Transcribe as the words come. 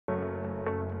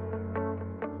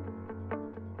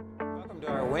To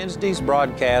our Wednesday's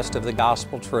broadcast of the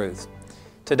Gospel Truth.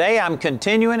 Today I'm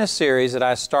continuing a series that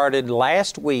I started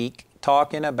last week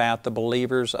talking about the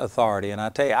believer's authority. And I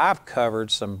tell you, I've covered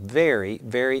some very,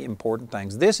 very important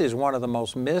things. This is one of the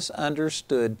most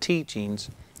misunderstood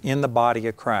teachings in the body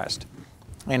of Christ.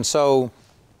 And so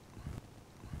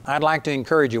I'd like to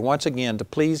encourage you once again to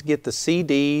please get the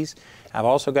CDs. I've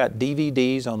also got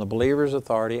DVDs on the believer's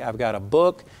authority. I've got a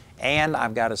book and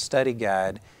I've got a study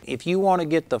guide. If you want to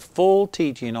get the full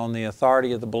teaching on the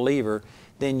authority of the believer,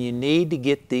 then you need to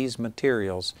get these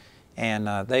materials, and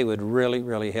they would really,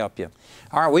 really help you.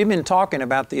 All right, we've been talking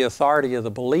about the authority of the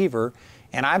believer,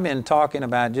 and I've been talking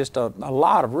about just a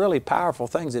lot of really powerful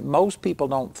things that most people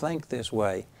don't think this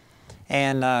way.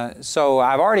 And so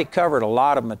I've already covered a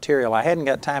lot of material. I hadn't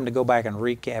got time to go back and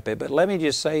recap it, but let me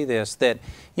just say this, that,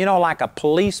 you know, like a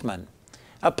policeman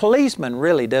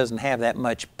really doesn't have that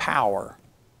much power.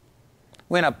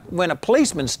 When a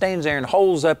policeman stands there and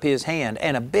holds up his hand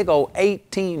and a big old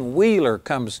 18-wheeler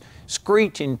comes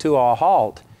screeching to a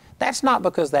halt, that's not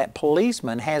because that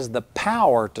policeman has the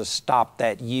power to stop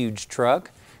that huge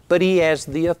truck, but he has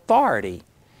the authority.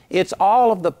 It's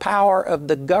all of the power of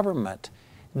the government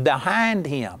behind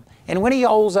him. And when he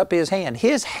holds up his hand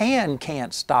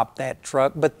can't stop that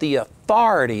truck, but the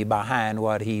authority behind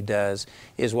what he does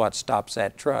is what stops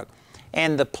that truck.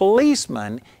 And the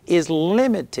policeman is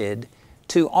limited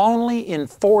to only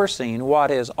enforcing what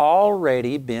has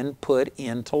already been put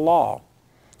into law.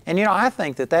 And you know, I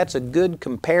think that that's a good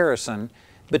comparison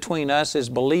between us as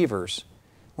believers.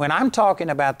 When I'm talking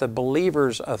about the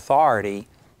believer's authority,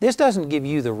 this doesn't give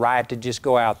you the right to just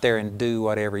go out there and do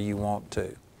whatever you want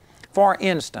to. For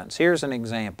instance, here's an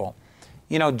example.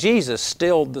 You know, Jesus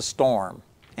stilled the storm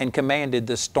and commanded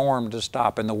the storm to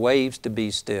stop and the waves to be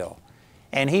still.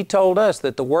 And He told us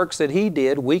that the works that He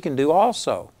did, we can do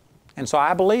also. And so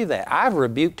I believe that. I've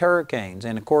rebuked hurricanes,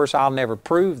 and of course I'll never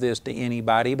prove this to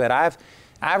anybody, but I've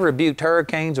rebuked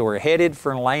hurricanes that were headed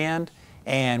for land,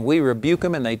 and we rebuke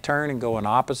them and they turn and go in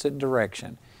opposite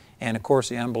direction. And of course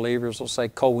the unbelievers will say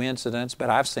coincidence, but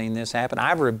I've seen this happen.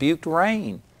 I've rebuked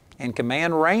rain and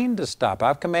command rain to stop.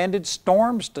 I've commanded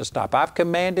storms to stop. I've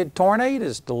commanded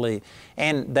tornadoes to leave,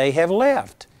 and they have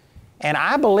left. And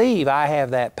I believe I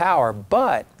have that power,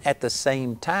 but at the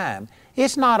same time,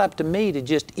 it's not up to me to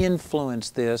just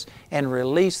influence this and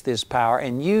release this power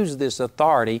and use this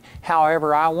authority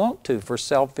however I want to for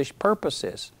selfish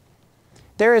purposes.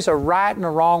 There is a right and a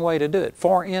wrong way to do it.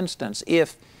 For instance,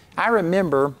 if I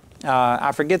remember,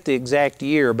 I forget the exact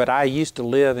year, but I used to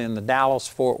live in the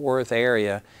Dallas-Fort Worth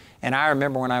area, and I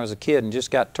remember when I was a kid and just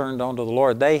got turned on to the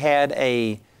Lord, they had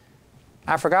I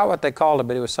forgot what they called it,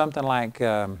 but it was something like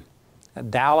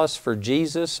Dallas for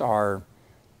Jesus or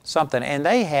something, and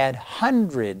they had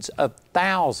hundreds of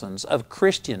thousands of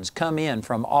Christians come in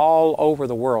from all over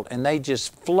the world, and they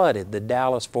just flooded the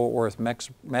Dallas-Fort Worth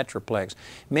metroplex.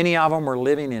 Many of them were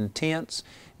living in tents.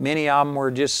 Many of them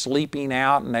were just sleeping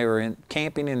out, and they were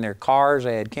camping in their cars.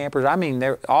 They had campers. I mean,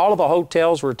 all of the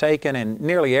hotels were taken, and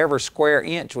nearly every square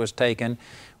inch was taken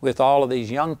with all of these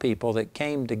young people that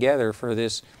came together for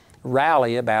this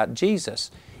rally about Jesus.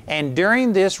 And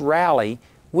during this rally,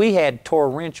 we had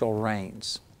torrential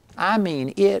rains. I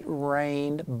mean, it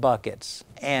rained buckets,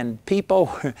 and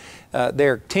people,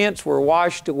 their tents were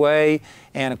washed away,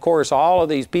 and of course all of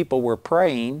these people were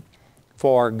praying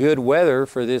for good weather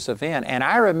for this event. And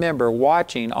I remember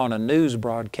watching on a news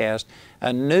broadcast,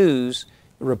 a news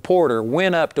reporter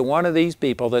went up to one of these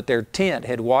people that their tent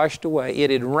had washed away.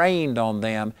 It had rained on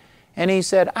them, and he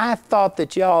said, "I thought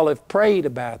that y'all have prayed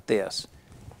about this,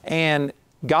 and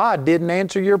God didn't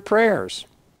answer your prayers."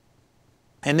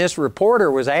 And this reporter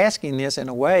was asking this in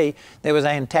a way that was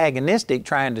antagonistic,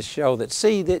 trying to show that,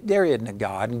 see, that there isn't a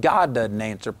God, and God doesn't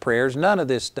answer prayers. None of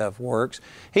this stuff works.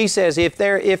 He says, if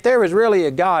there was really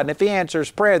a God, and if He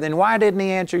answers prayer, then why didn't He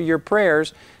answer your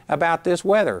prayers about this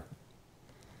weather?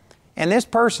 And this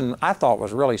person, I thought,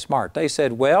 was really smart. They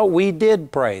said, well, we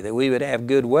did pray that we would have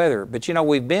good weather, but you know,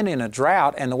 we've been in a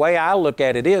drought, and the way I look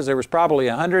at it is there was probably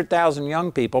 100,000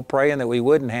 young people praying that we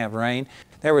wouldn't have rain.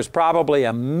 There was probably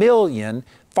 1 million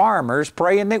farmers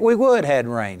praying that we would have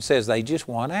rain. Says they just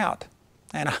won out.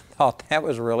 And I thought that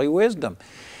was really wisdom.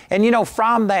 And you know,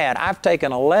 from that, I've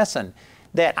taken a lesson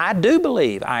that I do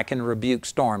believe I can rebuke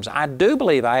storms. I do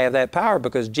believe I have that power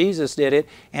because Jesus did it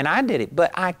and I did it. But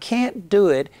I can't do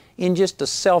it in just a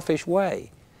selfish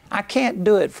way. I can't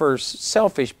do it for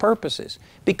selfish purposes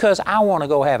because I want to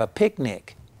go have a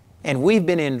picnic. And we've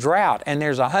been in drought, and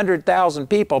there's 100,000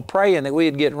 people praying that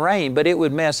we'd get rain, but it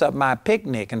would mess up my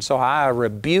picnic. And so I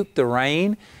rebuke the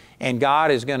rain, and God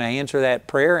is going to answer that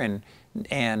prayer and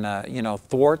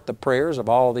thwart the prayers of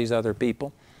all these other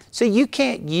people. See, you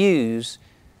can't use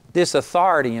this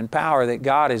authority and power that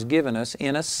God has given us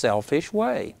in a selfish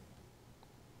way.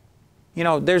 You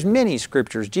know, there's many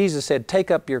scriptures. Jesus said,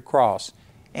 take up your cross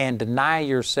and deny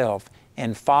yourself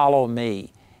and follow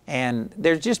me. And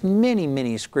there's just many,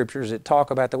 many scriptures that talk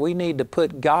about that we need to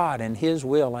put God and His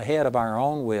will ahead of our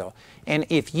own will. And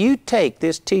if you take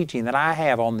this teaching that I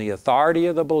have on the authority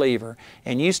of the believer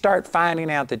and you start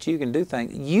finding out that you can do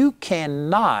things, you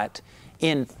cannot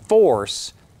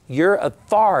enforce your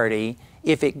authority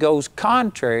if it goes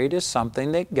contrary to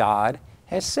something that God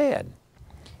has said.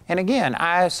 And again,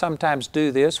 I sometimes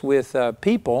do this with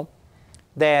people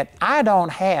that I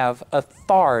don't have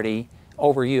authority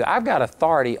over you. I've got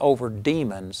authority over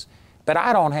demons, but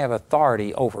I don't have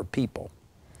authority over people.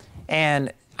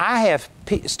 And I have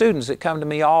students that come to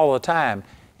me all the time,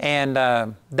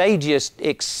 and they just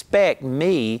expect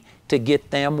me to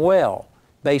get them well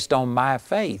based on my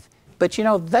faith. But you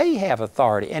know, they have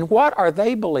authority. And what are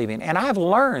they believing? And I've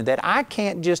learned that I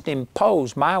can't just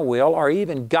impose my will or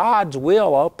even God's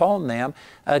will upon them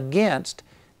against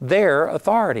their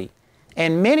authority.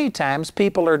 And many times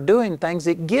people are doing things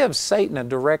that give Satan a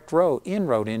direct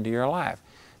inroad into your life.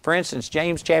 For instance,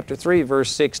 James chapter 3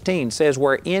 verse 16 says,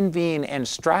 where envying and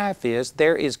strife is,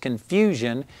 there is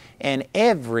confusion and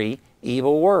every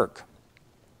evil work.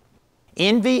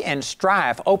 Envy and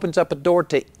strife opens up a door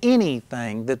to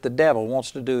anything that the devil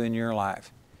wants to do in your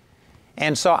life.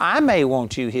 And so I may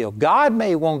want you healed. God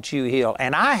may want you healed.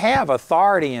 And I have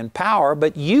authority and power,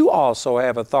 but you also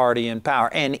have authority and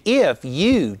power. And if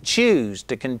you choose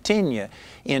to continue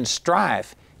in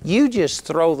strife, you just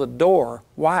throw the door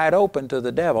wide open to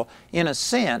the devil. In a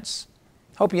sense,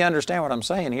 hope you understand what I'm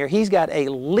saying here, he's got a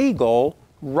legal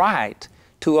right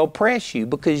to oppress you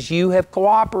because you have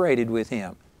cooperated with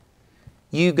him.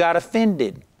 You got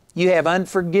offended. You have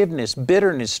unforgiveness,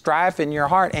 bitterness, strife in your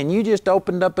heart, and you just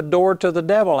opened up a door to the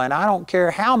devil. And I don't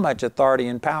care how much authority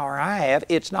and power I have,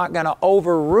 it's not going to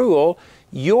overrule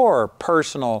your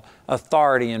personal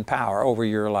authority and power over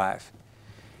your life.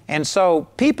 And so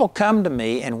people come to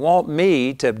me and want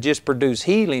me to just produce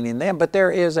healing in them, but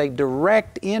there is a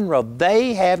direct inroad.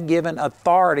 They have given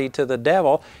authority to the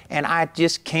devil, and I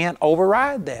just can't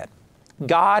override that.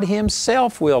 God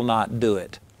Himself will not do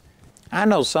it. I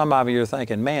know some of you are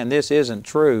thinking, man, this isn't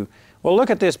true. Well, look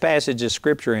at this passage of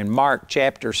Scripture in Mark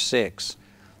chapter 6.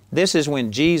 This is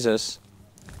when Jesus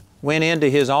went into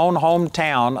His own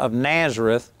hometown of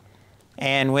Nazareth,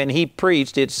 and when He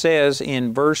preached, it says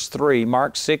in verse 3,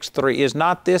 Mark 6:3, is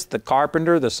not this the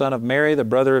carpenter, the son of Mary, the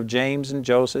brother of James and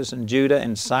Joseph and Judah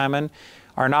and Simon?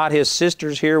 Are not his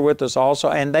sisters here with us also?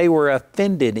 And they were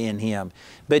offended in Him.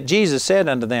 But Jesus said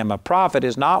unto them, a prophet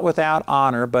is not without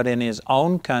honor, but in his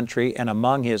own country and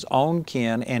among his own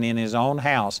kin and in his own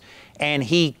house. And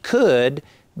He could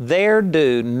there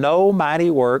do no mighty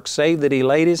work, save that He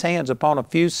laid His hands upon a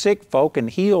few sick folk and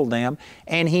healed them.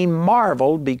 And He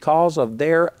marveled because of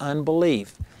their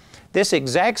unbelief. This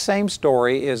exact same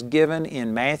story is given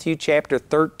in Matthew chapter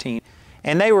 13.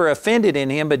 And they were offended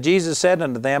in Him, but Jesus said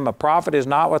unto them, a prophet is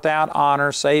not without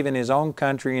honor, save in his own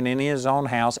country and in his own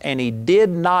house. And He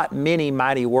did not many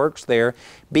mighty works there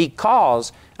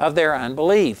because of their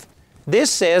unbelief. This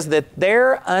says that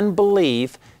their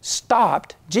unbelief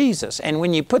stopped Jesus. And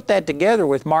when you put that together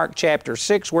with Mark chapter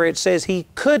 6, where it says He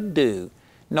could do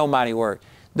no mighty work,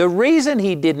 the reason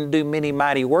He didn't do many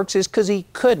mighty works is because He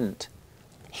couldn't.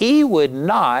 He would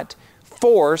not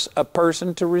force a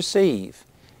person to receive.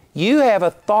 You have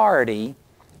authority,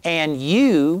 and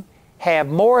you have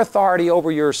more authority over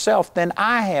yourself than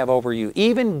I have over you.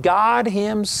 Even God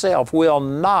Himself will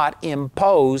not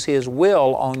impose His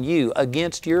will on you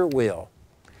against your will.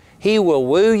 He will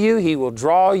woo you, He will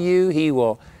draw you, He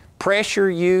will pressure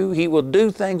you, He will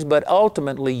do things, but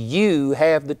ultimately you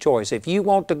have the choice. If you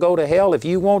want to go to hell, if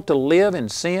you want to live in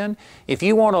sin, if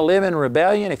you want to live in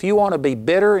rebellion, if you want to be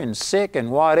bitter and sick and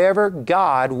whatever,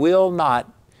 God will not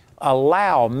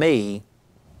allow me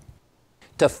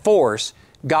to force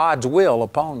God's will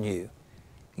upon you.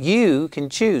 You can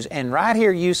choose. And right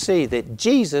here you see that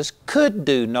Jesus could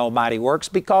do no mighty works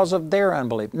because of their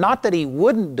unbelief. Not that He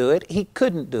wouldn't do it, He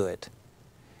couldn't do it.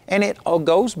 And it all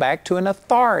goes back to an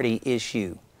authority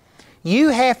issue. You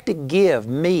have to give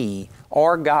me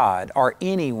or God or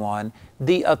anyone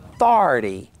the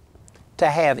authority to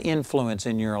have influence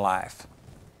in your life.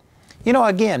 You know,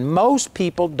 again, most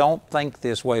people don't think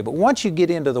this way, but once you get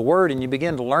into the Word and you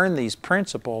begin to learn these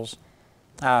principles,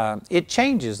 it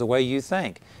changes the way you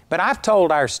think. But I've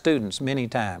told our students many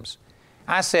times,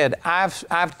 I said,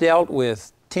 I've dealt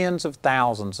with tens of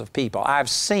thousands of people. I've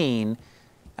seen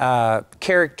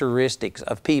characteristics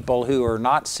of people who are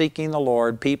not seeking the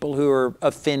Lord, people who are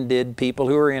offended, people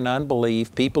who are in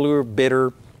unbelief, people who are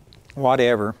bitter,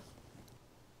 whatever.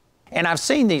 And I've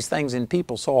seen these things in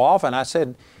people so often. I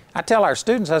tell our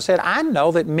students, I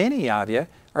know that many of you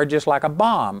are just like a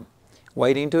bomb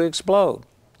waiting to explode.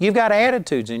 You've got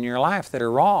attitudes in your life that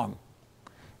are wrong.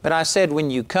 But I said,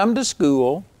 when you come to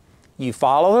school, you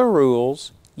follow the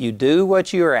rules, you do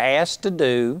what you are asked to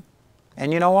do,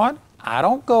 and you know what? I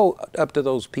don't go up to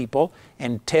those people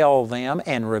and tell them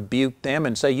and rebuke them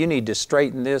and say, you need to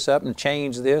straighten this up and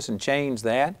change this and change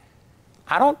that.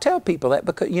 I don't tell people that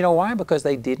because, you know why? Because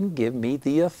they didn't give me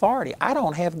the authority. I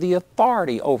don't have the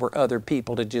authority over other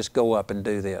people to just go up and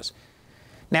do this.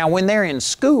 Now, when they're in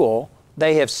school,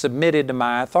 they have submitted to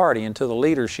my authority and to the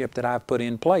leadership that I've put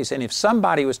in place. And if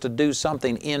somebody was to do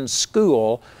something in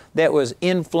school that was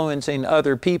influencing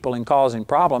other people and causing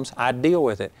problems, I'd deal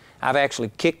with it. I've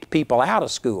actually kicked people out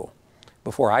of school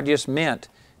before. I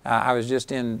was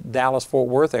just in Dallas-Fort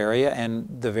Worth area,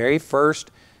 and the very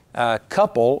first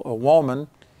couple, a woman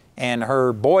and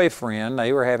her boyfriend,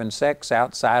 they were having sex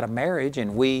outside of marriage,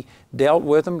 and we dealt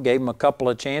with them, gave them a couple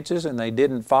of chances, and they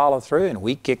didn't follow through, and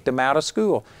we kicked them out of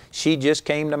school. She just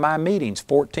came to my meetings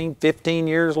 14, 15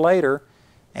 years later,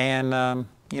 and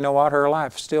you know what? Her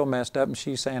life's still messed up, and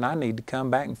she's saying, I need to come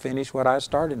back and finish what I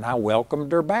started, and I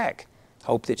welcomed her back.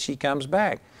 Hope that she comes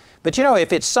back. But you know,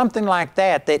 if it's something like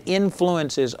that that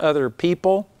influences other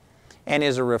people and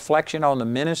is a reflection on the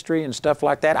ministry and stuff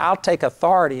like that, I'll take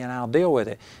authority and I'll deal with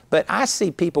it. But I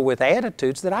see people with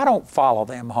attitudes that I don't follow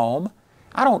them home.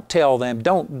 I don't tell them,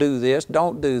 don't do this,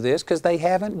 because they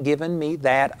haven't given me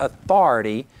that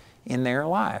authority in their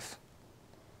life.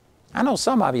 I know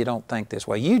some of you don't think this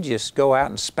way. You just go out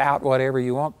and spout whatever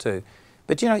you want to.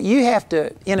 But you know, you have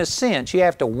to, in a sense, you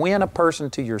have to win a person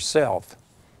to yourself.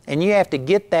 And you have to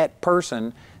get that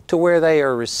person to where they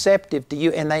are receptive to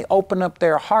you and they open up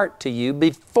their heart to you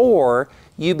before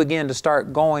you begin to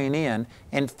start going in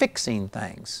and fixing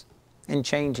things and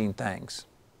changing things.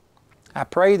 I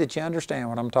pray that you understand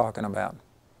what I'm talking about.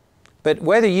 But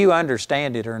whether you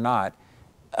understand it or not,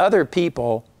 other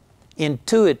people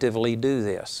intuitively do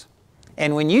this.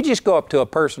 And when you just go up to a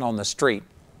person on the street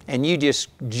and you just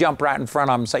jump right in front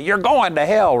of them and say, you're going to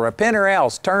hell, repent or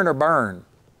else, turn or burn.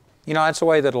 You know, that's the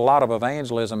way that a lot of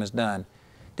evangelism is done.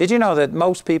 Did you know that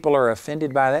most people are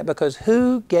offended by that? Because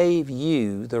who gave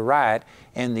you the right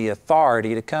and the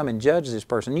authority to come and judge this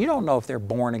person? You don't know if they're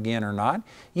born again or not.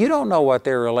 You don't know what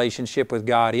their relationship with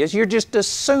God is. You're just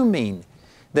assuming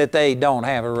that they don't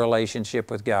have a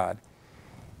relationship with God.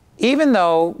 Even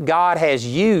though God has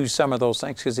used some of those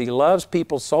things because He loves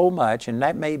people so much, and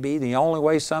that may be the only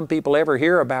way some people ever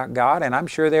hear about God, and I'm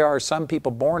sure there are some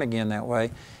people born again that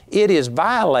way, it is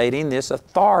violating this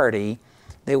authority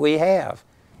that we have.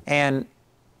 And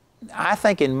I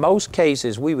think in most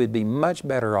cases we would be much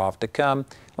better off to come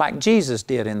like Jesus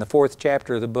did in the 4th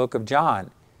chapter of the book of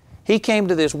John. He came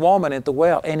to this woman at the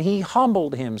well and He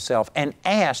humbled Himself and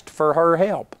asked for her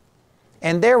help.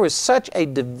 And there was such a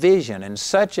division and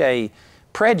such a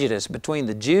prejudice between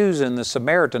the Jews and the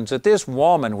Samaritans that this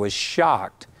woman was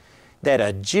shocked that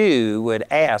a Jew would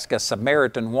ask a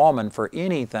Samaritan woman for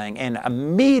anything, and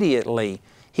immediately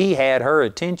He had her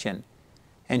attention.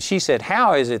 And she said,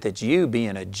 how is it that you,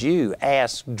 being a Jew,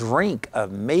 ask drink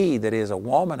of me that is a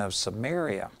woman of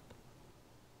Samaria?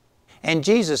 And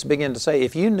Jesus began to say,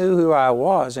 if you knew who I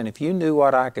was and if you knew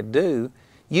what I could do,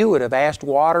 you would have asked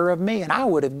water of me and I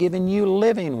would have given you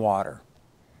living water.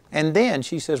 And then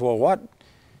she says, well, what?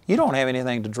 You don't have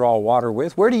anything to draw water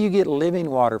with. Where do you get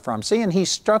living water from? See, and He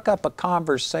struck up a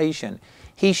conversation.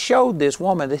 He showed this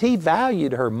woman that He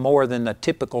valued her more than the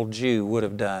typical Jew would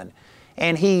have done.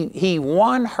 And he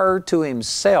won her to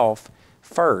Himself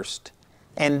first.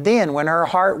 And then when her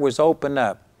heart was opened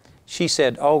up, she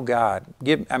said, oh God,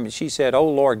 she said, oh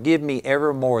Lord, give me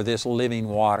evermore this living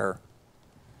water.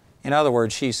 In other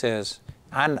words, she says,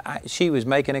 she was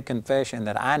making a confession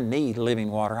that I need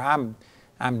living water. I'm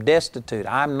destitute.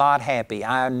 I'm not happy.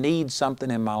 I need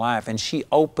something in my life. And she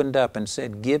opened up and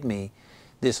said, give me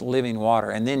this living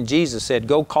water. And then Jesus said,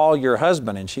 go call your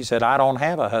husband. And she said, I don't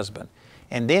have a husband.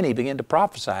 And then He began to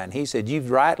prophesy, and He said,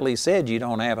 you've rightly said you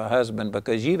don't have a husband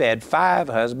because you've had 5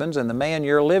 husbands, and the man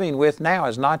you're living with now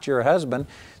is not your husband,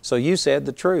 so you said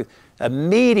the truth.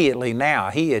 Immediately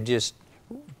now, He had just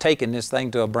taken this thing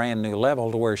to a brand new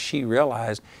level to where she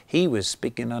realized he was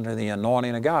speaking under the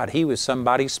anointing of God. He was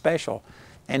somebody special.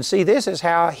 And see, this is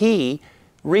how He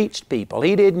reached people.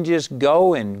 He didn't just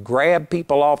go and grab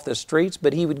people off the streets,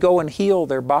 but He would go and heal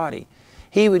their body.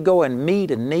 He would go and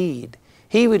meet a need.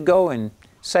 He would go and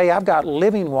say, I've got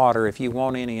living water if you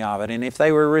want any of it. And if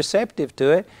they were receptive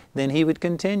to it, then he would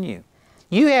continue.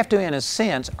 You have to, in a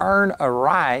sense, earn a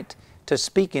right to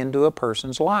speak into a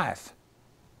person's life.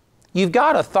 You've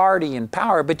got authority and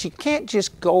power, but you can't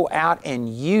just go out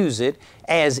and use it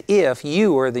as if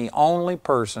you are the only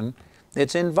person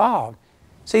that's involved.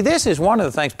 See, this is one of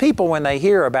the things. People, when they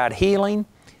hear about healing,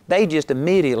 they just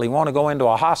immediately want to go into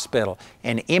a hospital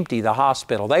and empty the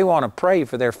hospital. They want to pray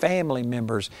for their family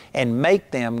members and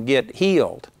make them get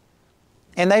healed.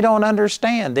 And they don't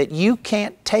understand that you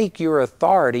can't take your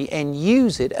authority and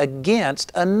use it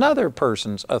against another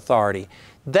person's authority.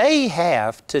 They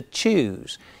have to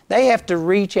choose. They have to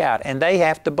reach out and they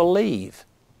have to believe.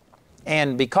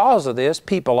 And because of this,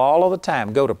 people all of the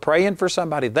time go to praying for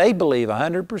somebody they believe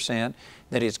 100%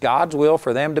 that it's God's will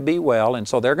for them to be well, and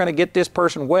so they're going to get this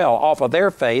person well off of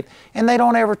their faith, and they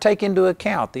don't ever take into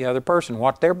account the other person,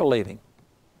 what they're believing.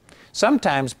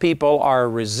 Sometimes people are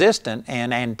resistant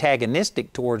and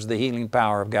antagonistic towards the healing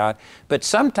power of God, but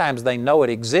sometimes they know it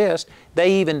exists,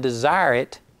 they even desire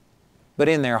it, but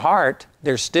in their heart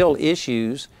there's still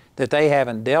issues that they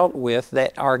haven't dealt with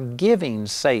that are giving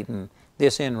Satan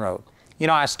this inroad. You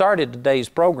know, I started today's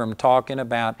program talking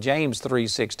about James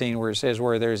 3:16, where it says,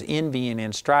 where there's envying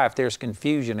and strife, there's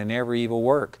confusion in every evil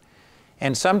work.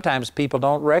 And sometimes people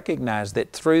don't recognize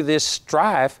that through this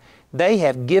strife, they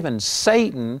have given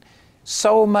Satan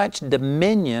so much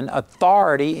dominion,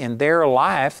 authority in their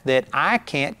life that I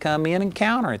can't come in and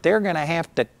counter it. They're going to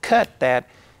have to cut that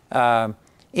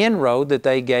inroad that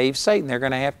they gave Satan. They're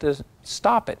going to have to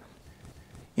stop it.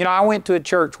 You know, I went to a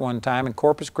church one time in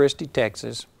Corpus Christi,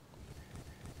 Texas,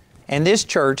 and this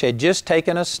church had just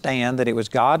taken a stand that it was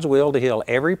God's will to heal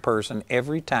every person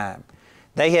every time.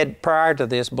 They had, prior to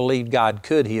this, believed God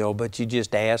could heal, but you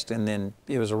just asked, and then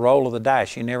it was a roll of the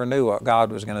dice. You never knew what God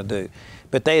was going to do.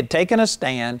 But they had taken a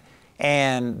stand,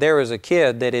 and there was a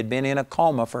kid that had been in a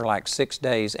coma for like 6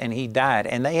 days, and he died.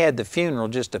 And they had the funeral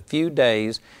just a few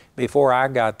days before I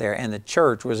got there, and the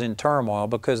church was in turmoil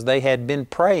because they had been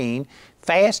praying,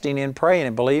 fasting and praying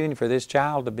and believing for this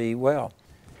child to be well.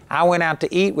 I went out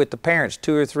to eat with the parents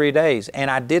 2 or 3 days, and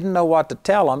I didn't know what to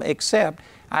tell them, except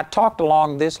I talked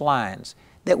along these lines,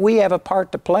 that we have a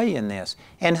part to play in this.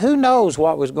 And who knows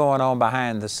what was going on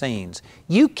behind the scenes.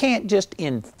 You can't just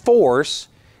enforce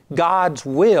God's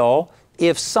will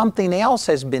if something else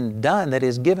has been done that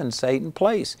has given Satan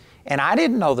place. And I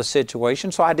didn't know the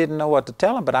situation, so I didn't know what to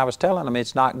tell them, but I was telling them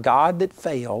it's not God that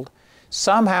failed.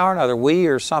 Somehow or another, we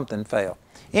or something failed.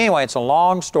 Anyway, it's a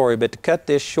long story, but to cut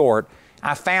this short,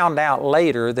 I found out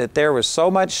later that there was so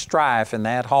much strife in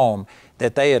that home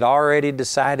that they had already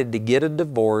decided to get a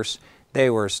divorce.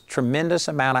 There was tremendous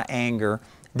amount of anger.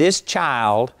 This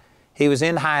child, he was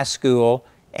in high school,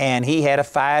 and he had a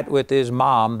fight with his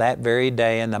mom that very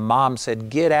day, and the mom said,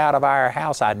 "Get out of our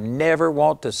house. I never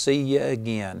want to see you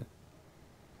again."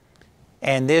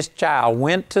 And this child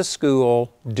went to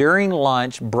school during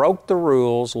lunch, broke the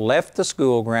rules, left the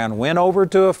school ground, went over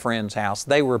to a friend's house.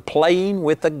 They were playing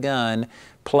with a gun,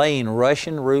 playing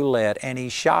Russian roulette, and he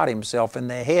shot himself in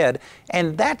the head.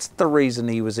 And that's the reason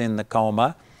he was in the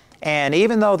coma. And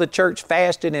even though the church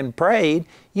fasted and prayed,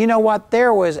 you know what?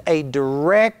 There was a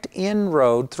direct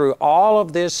inroad through all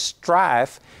of this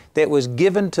strife that was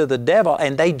given to the devil,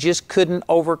 and they just couldn't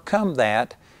overcome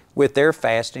that with their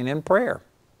fasting and prayer.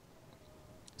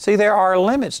 See, there are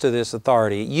limits to this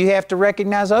authority. You have to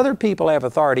recognize other people have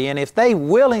authority, and if they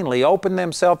willingly open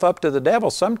themselves up to the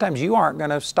devil, sometimes you aren't going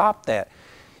to stop that.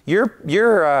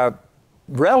 Your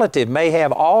relative may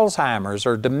have Alzheimer's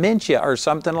or dementia or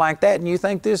something like that, and you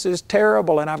think this is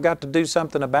terrible and I've got to do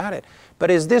something about it. But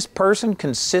has this person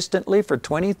consistently for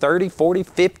 20, 30, 40,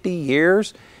 50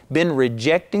 years been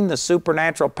rejecting the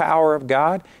supernatural power of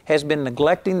God, has been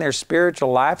neglecting their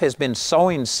spiritual life, has been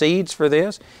sowing seeds for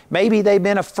this? Maybe they've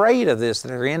been afraid of this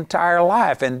their entire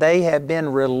life, and they have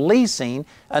been releasing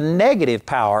a negative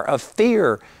power of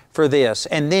fear for this.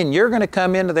 And then you're going to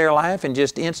come into their life and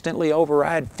just instantly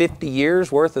override 50 years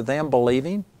worth of them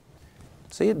believing?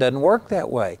 See, it doesn't work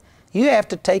that way. You have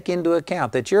to take into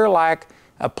account that you're like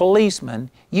a policeman.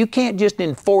 You can't just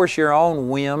enforce your own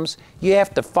whims. You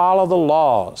have to follow the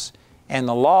laws. And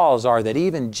the laws are that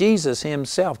even Jesus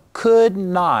Himself could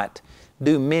not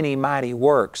do many mighty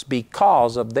works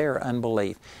because of their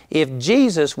unbelief. If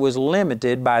Jesus was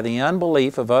limited by the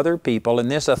unbelief of other people and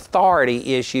this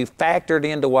authority issue factored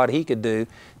into what He could do,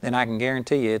 then I can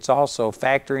guarantee you it's also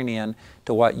factoring in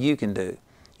to what you can do.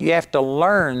 You have to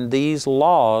learn these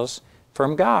laws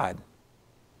from God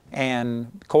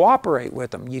and cooperate with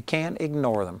them. You can't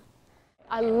ignore them.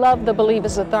 I love the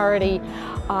believer's authority.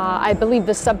 I believe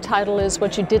the subtitle is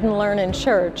What You Didn't Learn in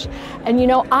Church. And you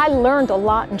know, I learned a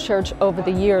lot in church over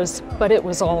the years, but it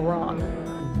was all wrong.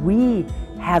 We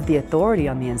have the authority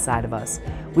on the inside of us.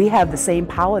 We have the same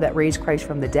power that raised Christ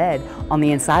from the dead on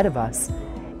the inside of us.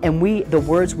 And the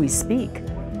words we speak,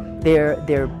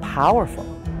 they're powerful.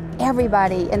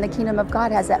 Everybody in the kingdom of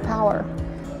God has that power.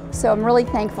 So I'm really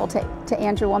thankful to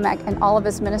Andrew Wommack and all of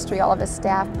his ministry, all of his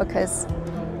staff, because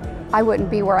I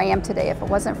wouldn't be where I am today if it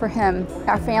wasn't for him.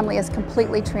 Our family is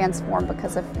completely transformed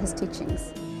because of his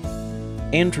teachings.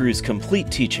 Andrew's complete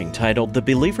teaching titled The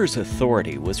Believer's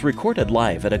Authority was recorded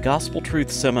live at a Gospel Truth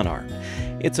seminar.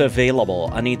 It's available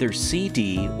on either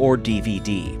CD or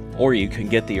DVD, or you can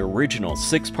get the original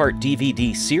 6-part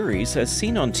DVD series as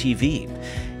seen on TV.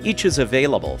 Each is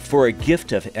available for a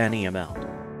gift of any amount.